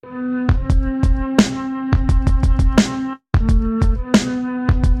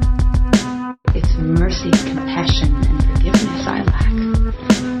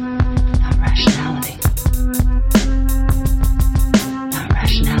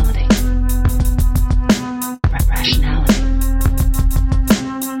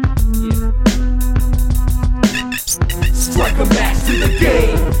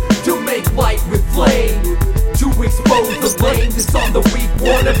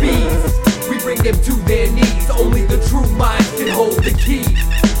wannabes. We bring them to their knees. Only the true minds can hold the key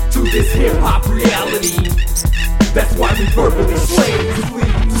to this hip-hop reality. That's why we verbally slay this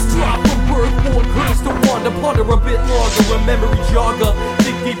lead. Just drop from birth, born cursed to wander, ponder a bit longer, a memory jogger.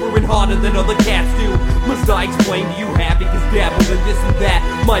 Dig deeper and harder than other cats do. Must I explain to you how? Because dabble in this and that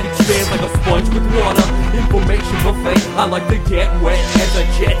might expand like a sponge with water. Information buffet, I like to get wet as a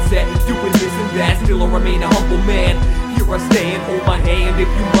jet set. Doing this and that, still I remain a humble man. Here I stand, hold my hand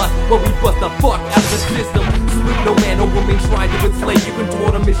if you must, while we bust the fuck out of the system. Salute no man or woman trying to enslave you,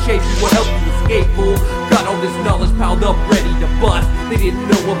 contort or misshape you, will help you escape, fool. Got all this knowledge piled up, ready to bust. They didn't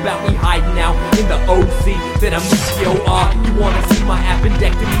know about me hiding out in the OC that I'm Yo You wanna see my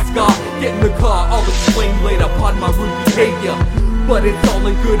appendectomy scar? Get in the car, I'll explain later upon my rude behavior. But it's all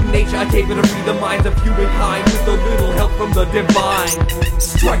in good nature, I came here to free the minds of humankind with a little help from the divine.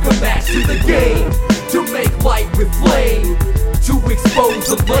 Strike a match to the game, to make light with flame, to expose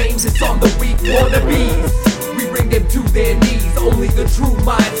the lame, disarm the weak wannabes. We bring them to their knees, only the true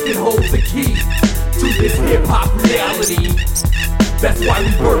minds can hold the key to this hip-hop reality. That's why we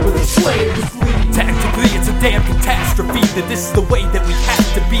verbally slay this lead. Tactically, it's a damn catastrophe that this is the way that we have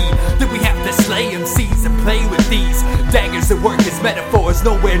to be. That we have to slay MCs and play with these daggers that work as metaphors,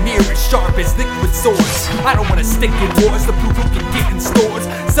 nowhere near as sharp as liquid swords. I don't wanna stick in wars to prove who can get in stores.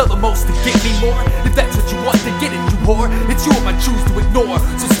 Sell the most to get me more. If that's what you want, then get it, you whore. It's you I choose to ignore.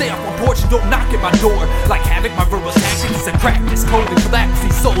 So stay off my porch and don't knock at my door. Like havoc, my verbal tactics and crack this code and collapse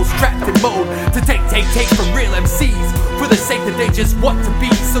these souls trapped in mode. To take from real MCs for the sake that they just want to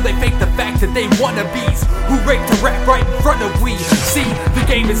be. So they fake the fact that they wannabes who rape to rap right in front of we. See, the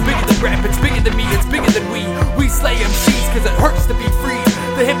game is bigger than rap, it's bigger than me, it's bigger than we. We slay MCs cause it hurts to be free.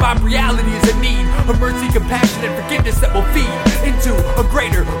 The hip-hop reality is a need of mercy, compassion, and forgiveness that will feed into a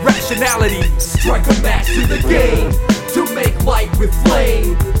greater rationality. Strike a match to the game, to make light with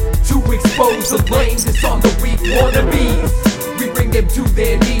flame, to expose the lame, disarm the weak wannabes. We bring them to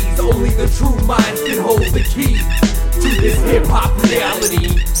their knees, only the true minds can hold the key to this hip-hop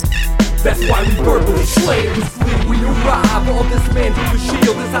reality. That's why we verbally slay this lead. We arrive, all this man to the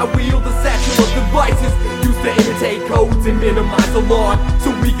shield as I wield the satchel of devices used to imitate codes and minimize alarm,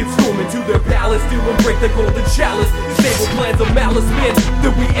 so we can storm into their palace, steal and break the golden chalice. Disable plans of malice men,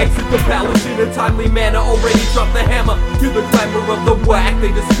 then we exit the palace in a timely manner. Already dropped the hammer to the clamor of the whack.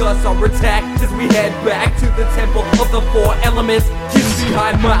 They discuss our attack as we head back to the temple of the four elements, hidden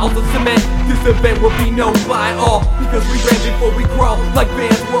behind miles of cement. This event will be known by all, because we ran before we crawl, like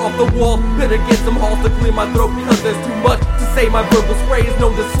bands were off the wall. Better get some halls to clear my throat, because there's too much to say. My verbal spray is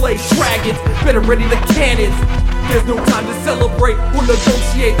known to slay dragons. Better ready the cannons. There's no time to celebrate or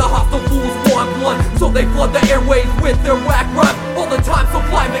negotiate. The hostile fools want blood, so they flood the airwaves with their whack rhyme all the time. So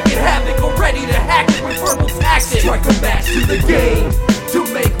Flyvek and Havoc are ready to hack it with verbal tactics. Strike a match to the game, to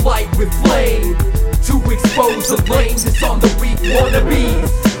make light with flame, to expose the lame, disarm the weak wannabes.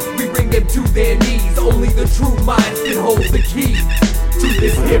 We bring them to their knees, only the true minds can hold the key to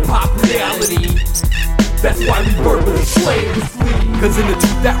this hip-hop reality. That's why we verbally slay this lead. Cause in the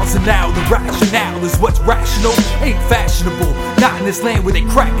 2000 now, the rationale is what's rational ain't fashionable. Not in this land where they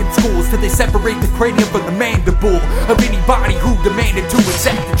crack in schools till they separate the cranium from the mandible of anybody who demanded to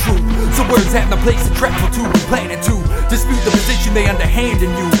exact the truth. So words have no place to travel to and planning to dispute the position they underhand in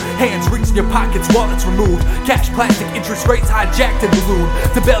you. Hands reach in your pockets, wallets removed, cash, plastic, interest rates hijacked and ballooned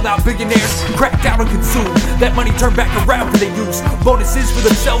to bail out billionaires, cracked out and consumed. That money turned back around for they use bonuses for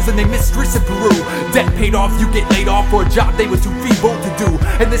themselves and they mistress in Peru. Debt paid off, you get laid off for a job they were too feeble to do.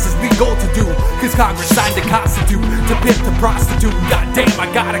 And this is legal to do, cause Congress signed a constitute to pimp to prostitute. Goddamn,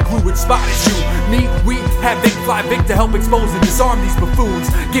 I got a clue which spot is you. We have big Flyvek to help expose and disarm these buffoons.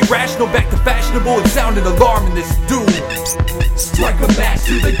 Get rational back to fashionable and sound an alarm in this doom. Strike a match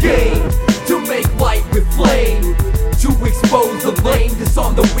to the game, to make light with flame, to expose the lame,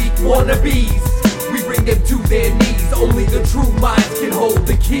 disarm the weak wannabes. We bring them to their knees, only the true minds can hold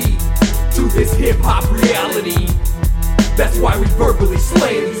the key to this hip-hop reality. That's why we verbally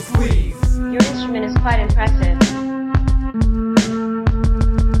slay these fleas. Your instrument is quite impressive.